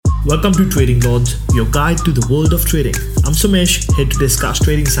Welcome to Trading Lords, your guide to the world of trading. I'm Sumesh, here to discuss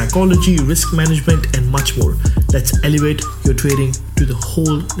trading psychology, risk management, and much more. Let's elevate your trading to the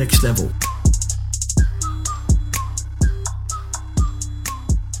whole next level.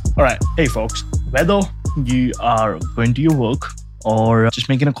 All right, hey folks, whether you are going to your work or just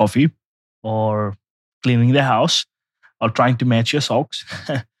making a coffee or cleaning the house or trying to match your socks,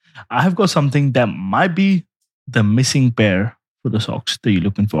 I have got something that might be the missing pair for the socks that you're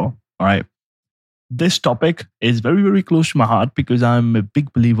looking for. All right. This topic is very, very close to my heart because I'm a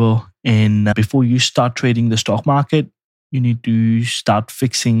big believer in before you start trading the stock market, you need to start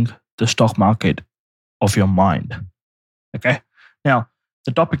fixing the stock market of your mind. Okay. Now,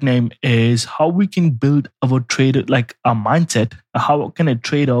 the topic name is how we can build our trader, like our mindset. How can a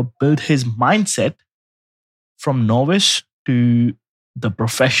trader build his mindset from novice to the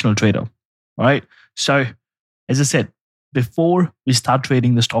professional trader? All right. So, as I said, before we start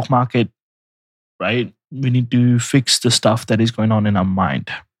trading the stock market, right, we need to fix the stuff that is going on in our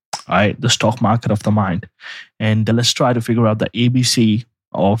mind, right? The stock market of the mind. And let's try to figure out the ABC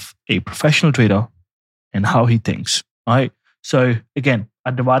of a professional trader and how he thinks, all right? So again,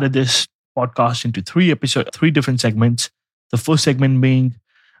 I divided this podcast into three different segments. The first segment being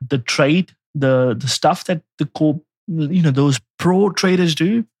the trade, the stuff that those pro traders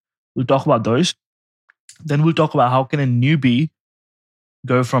do. We'll talk about those. Then we'll talk about how can a newbie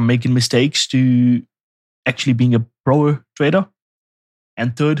go from making mistakes to actually being a pro trader.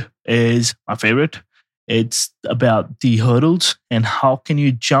 And third is my favorite. It's about the hurdles and how can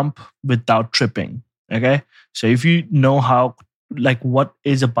you jump without tripping. Okay. So if you know what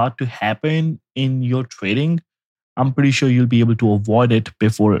is about to happen in your trading, I'm pretty sure you'll be able to avoid it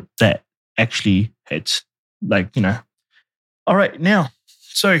before that actually hits. All right. Now,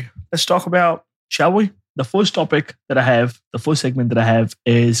 so let's talk about, shall we? The first segment that I have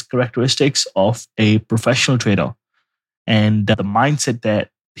is characteristics of a professional trader and the mindset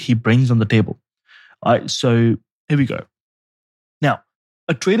that he brings on the table. All right, so here we go. Now,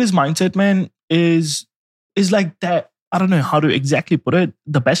 a trader's mindset, man, is like that. I don't know how to exactly put it.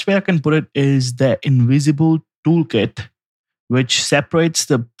 The best way I can put it is the invisible toolkit, which separates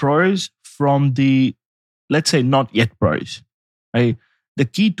the pros from the, let's say, not yet pros. Right? The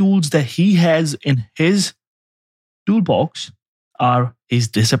key tools that he has in his toolbox are he's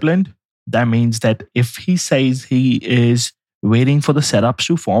disciplined. That means that if he says he is waiting for the setups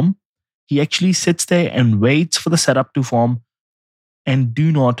to form, he actually sits there and waits for the setup to form and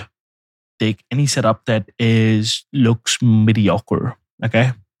do not take any setup that looks mediocre.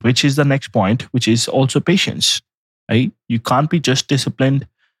 Okay. Which is the next point, which is also patience. Right? You can't be just disciplined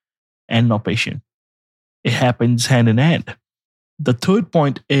and not patient. It happens hand in hand. The third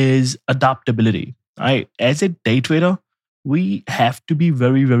point is adaptability. Right? As a day trader, we have to be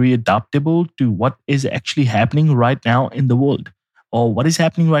very, very adaptable to what is actually happening right now in the world or what is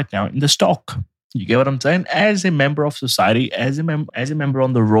happening right now in the stock. You get what I'm saying? As a member of society, as a member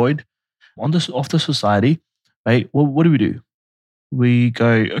on the road of the society, right? Well, what do? We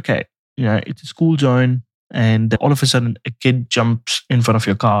go, okay, it's a school zone, and all of a sudden a kid jumps in front of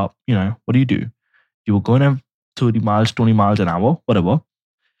your car. What do? You will go and have 30 miles, 20 miles an hour, whatever.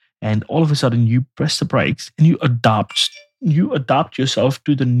 And all of a sudden you press the brakes and you adapt yourself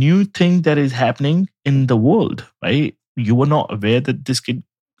to the new thing that is happening in the world, right? You were not aware that this kid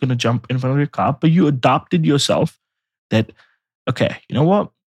going to jump in front of your car, but you adapted yourself that, okay, you know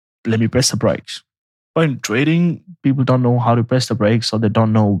what? Let me press the brakes. But in trading, people don't know how to press the brakes or they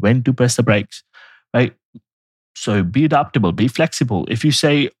don't know when to press the brakes, right? So be adaptable, be flexible. If you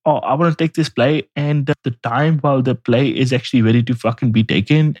say, oh, I want to take this play and the time while the play is actually ready to fucking be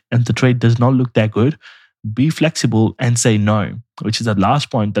taken and the trade does not look that good, be flexible and say no, which is the last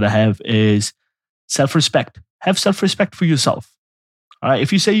point that I have is self-respect. Have self-respect for yourself. All right.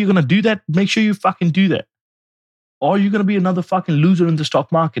 If you say you're going to do that, make sure you fucking do that. Or you're going to be another fucking loser in the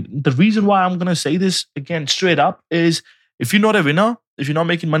stock market. The reason why I'm going to say this again straight up is if you're not a winner, if you're not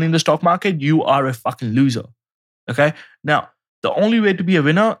making money in the stock market, you are a fucking loser. Okay. Now, the only way to be a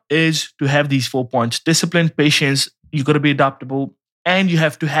winner is to have these 4 points: discipline, patience. You got to be adaptable, and you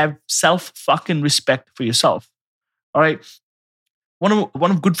have to have self fucking respect for yourself. All right. One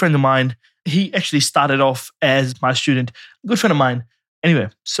of good friend of mine, he actually started off as my student. Good friend of mine. Anyway,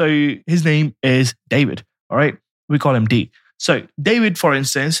 so his name is David. All right. We call him D. So David, for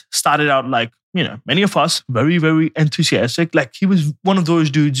instance, started out like, many of us, very, very enthusiastic. Like he was one of those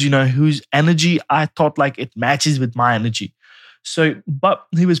dudes, whose energy I thought like it matches with my energy. So, but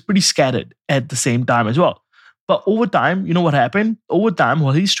he was pretty scattered at the same time as well. But over time, you know what happened? Over time,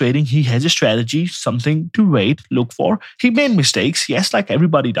 while he's trading, he has a strategy, something to wait, look for. He made mistakes. Yes, like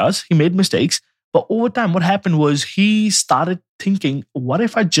everybody does. He made mistakes. But over time, what happened was he started thinking, what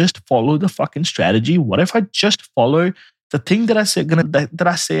if I just follow the fucking strategy? What if I just follow the thing that I say that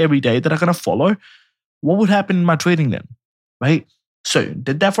I say every day that I'm gonna follow? What would happen in my trading then? Right? So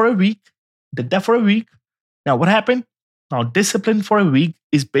did that for a week, did that for a week. Now what happened? Now discipline for a week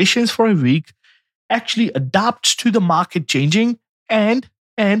is patience for a week, actually adapts to the market changing and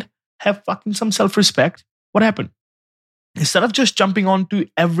have fucking some self-respect. What happened? Instead of just jumping onto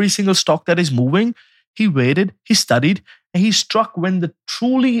every single stock that is moving, he waited, he studied, and he struck when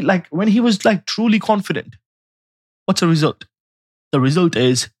he was like truly confident. What's the result? The result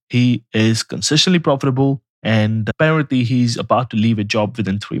is he is consistently profitable, and apparently he's about to leave a job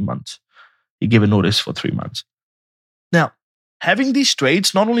within 3 months. He gave a notice for 3 months. Now, having these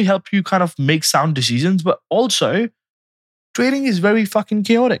trades not only help you kind of make sound decisions, but also trading is very fucking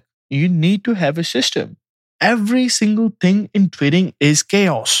chaotic. You need to have a system. Every single thing in trading is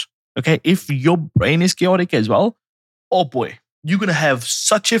chaos. Okay. If your brain is chaotic as well, oh boy, you're going to have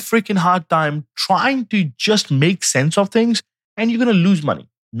such a freaking hard time trying to just make sense of things, and you're going to lose money.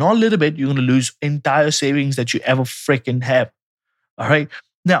 Not a little bit, you're going to lose entire savings that you ever freaking have. All right.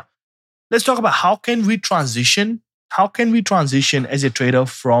 Now, let's talk about how can we transition as a trader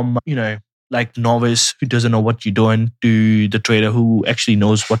from, like novice who doesn't know what you're doing to the trader who actually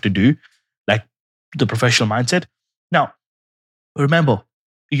knows what to do, like the professional mindset. Now, remember,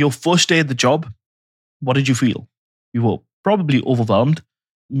 your first day at the job, what did you feel? You were probably overwhelmed.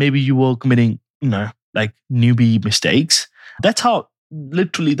 Maybe you were committing, like newbie mistakes. That's how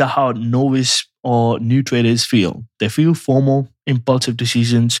how novice or new traders feel. They feel formal, impulsive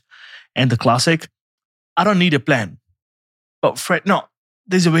decisions, and the classic, I don't need a plan. But Fred, no,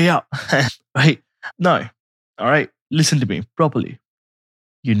 there's a way out. Right? No. All right. Listen to me properly.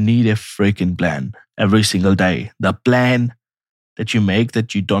 You need a freaking plan every single day. The plan that you make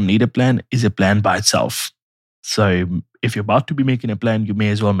that you don't need a plan is a plan by itself. So if you're about to be making a plan, you may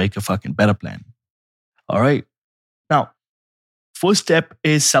as well make a fucking better plan. All right. Now, first step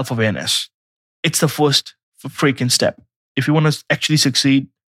is self-awareness. It's the first freaking step. If you want to actually succeed,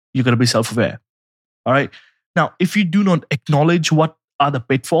 you got to be self-aware. All right. Now, if you do not acknowledge what are the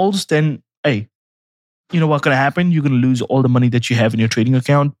pitfalls, then hey, you know what's going to happen? You're going to lose all the money that you have in your trading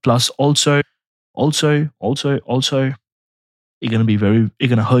account. Plus, also, you're going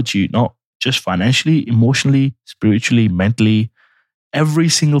to hurt you, not just financially, emotionally, spiritually, mentally, every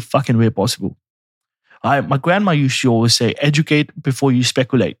single fucking way possible. My grandma used to always say, educate before you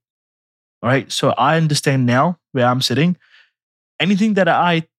speculate. All right. So I understand now where I'm sitting. Anything that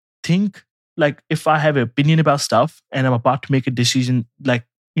I think, like if I have an opinion about stuff and I'm about to make a decision, like,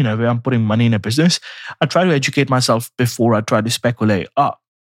 where I'm putting money in a business, I try to educate myself before I try to speculate.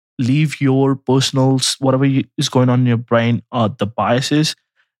 Leave your personals, whatever is going on in your brain, the biases,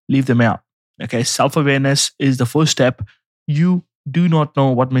 leave them out. Okay. Self-awareness is the first step. You do not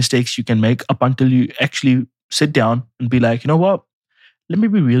know what mistakes you can make up until you actually sit down and be like, you know what? Let me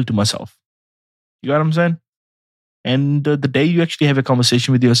be real to myself. You got what I'm saying? And the day you actually have a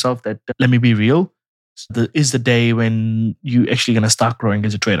conversation with yourself that let me be real is the day when you actually going to start growing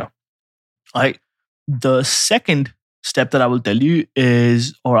as a trader. All right. The second step that I will tell you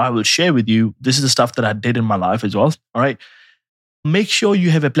is, or I will share with you, this is the stuff that I did in my life as well. All right. Make sure you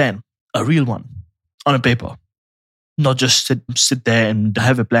have a plan, a real one on a paper, not just sit there and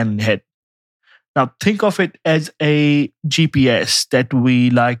have a plan in your head. Now think of it as a GPS that we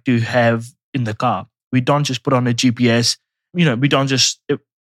like to have in the car. We don't just put on a GPS, we don't just,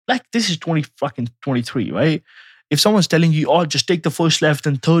 like this is 23, right? If someone's telling you, oh, just take the first left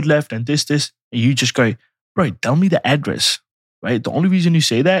and third left and this, and you just go, bro, tell me the address, right? The only reason you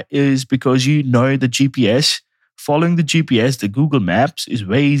say that is because you know the GPS, following the GPS, the Google Maps is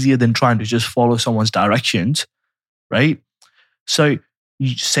way easier than trying to just follow someone's directions, right? So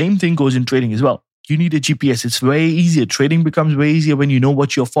same thing goes in trading as well. You need a GPS. It's way easier. Trading becomes way easier when you know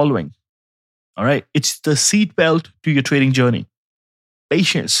what you're following. All right. It's the seatbelt to your trading journey.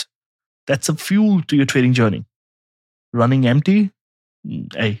 Patience. That's a fuel to your trading journey. Running empty.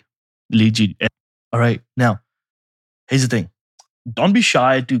 Hey, legit. All right. Now, here's the thing. Don't be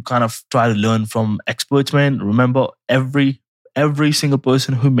shy to kind of try to learn from experts, man. Remember, every single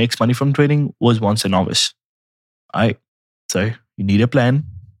person who makes money from trading was once a novice. All right. So you need a plan.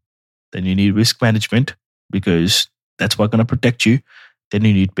 Then you need risk management because that's what's going to protect you. Then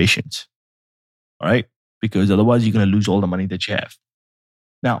you need patience. All right. Because otherwise you're going to lose all the money that you have.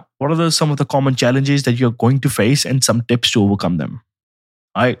 Now, what are some of the common challenges that you're going to face and some tips to overcome them?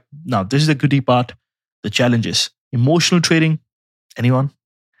 All right. Now, this is the goodie part. the challenges. Emotional trading, anyone?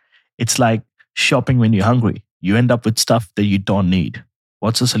 It's like shopping when you're hungry. You end up with stuff that you don't need.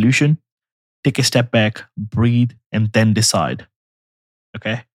 What's the solution? Take a step back, breathe, and then decide.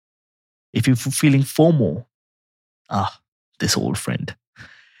 Okay? If you're feeling FOMO, this old friend.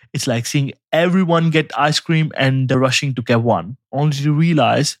 It's like seeing everyone get ice cream and rushing to get one, only to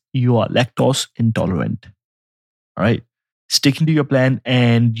realize you are lactose intolerant. All right? Sticking to your plan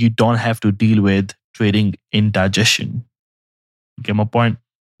and you don't have to deal with trading indigestion. Get my point?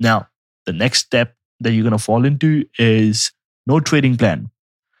 Now, the next step that you're going to fall into is no trading plan.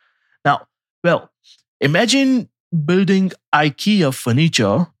 Now, well, imagine building IKEA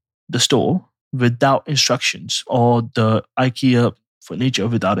furniture, the store, without instructions, or the IKEA furniture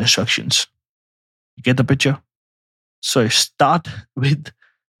without instructions. You get the picture? So start with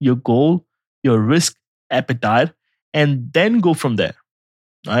your goal, your risk appetite, and then go from there.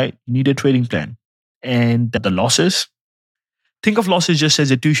 Right? You need a trading plan. And the losses, think of losses just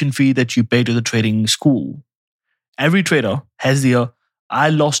as a tuition fee that you pay to the trading school. Every trader has their I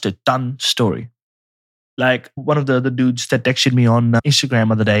lost a ton story. Like one of the dudes that texted me on Instagram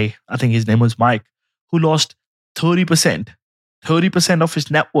the other day, I think his name was Mike, who lost 30%. 30% of his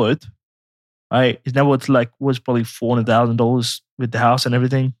net worth. Right? His net worth was probably $400,000 with the house and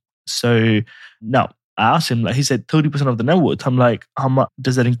everything. So now I asked him, he said 30% of the net worth. I'm like, how much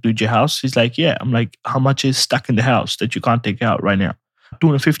does that include your house? He's like, yeah. I'm like, how much is stuck in the house that you can't take out right now?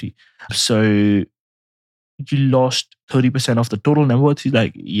 250. So you lost 30% of the total net worth. He's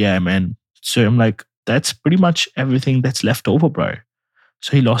like, yeah, man. So I'm like, that's pretty much everything that's left over, bro.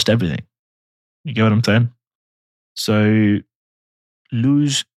 So he lost everything. You get what I'm saying? So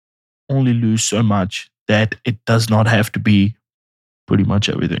only lose so much that it does not have to be pretty much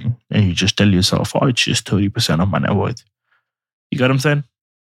everything. And you just tell yourself, oh, it's just 30% of my net worth. You got what I'm saying?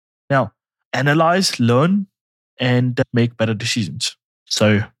 Now, analyze, learn, and make better decisions.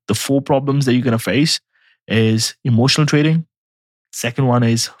 So the 4 problems that you're going to face is emotional trading. Second one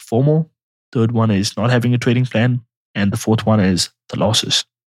is FOMO. Third one is not having a trading plan. And the fourth one is the losses.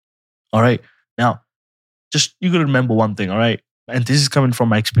 All right. Now, just you got to remember one thing, all right? And this is coming from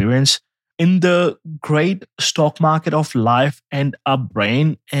my experience. In the great stock market of life and our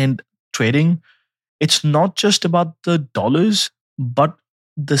brain and trading, it's not just about the dollars, but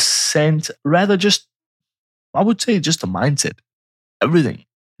the sense, rather just, I would say just the mindset. Everything.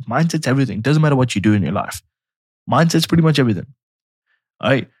 Mindset's everything. Doesn't matter what you do in your life. Mindset's pretty much everything. All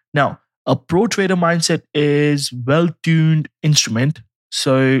right. Now, a pro trader mindset is well-tuned instrument.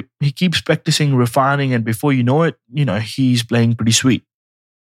 So he keeps practicing, refining, and before you know it, he's playing pretty sweet.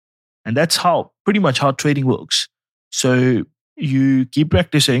 And that's pretty much how trading works. So you keep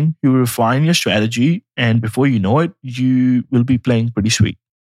practicing, you refine your strategy, and before you know it, you will be playing pretty sweet.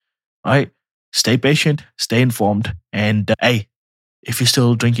 All right. Stay patient, stay informed, and hey, if you're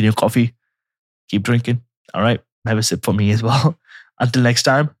still drinking your coffee, keep drinking. All right. Have a sip for me as well. Until next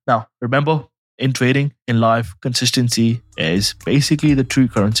time. Now, remember, in trading, in life, consistency is basically the true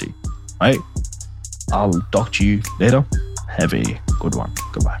currency. Right? I'll talk to you later. Have a good one.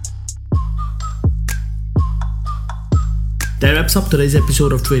 Goodbye. That wraps up today's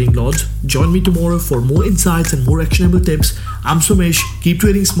episode of Trading Lords. Join me tomorrow for more insights and more actionable tips. I'm Sumesh. Keep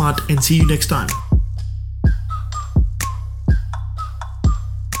trading smart and see you next time.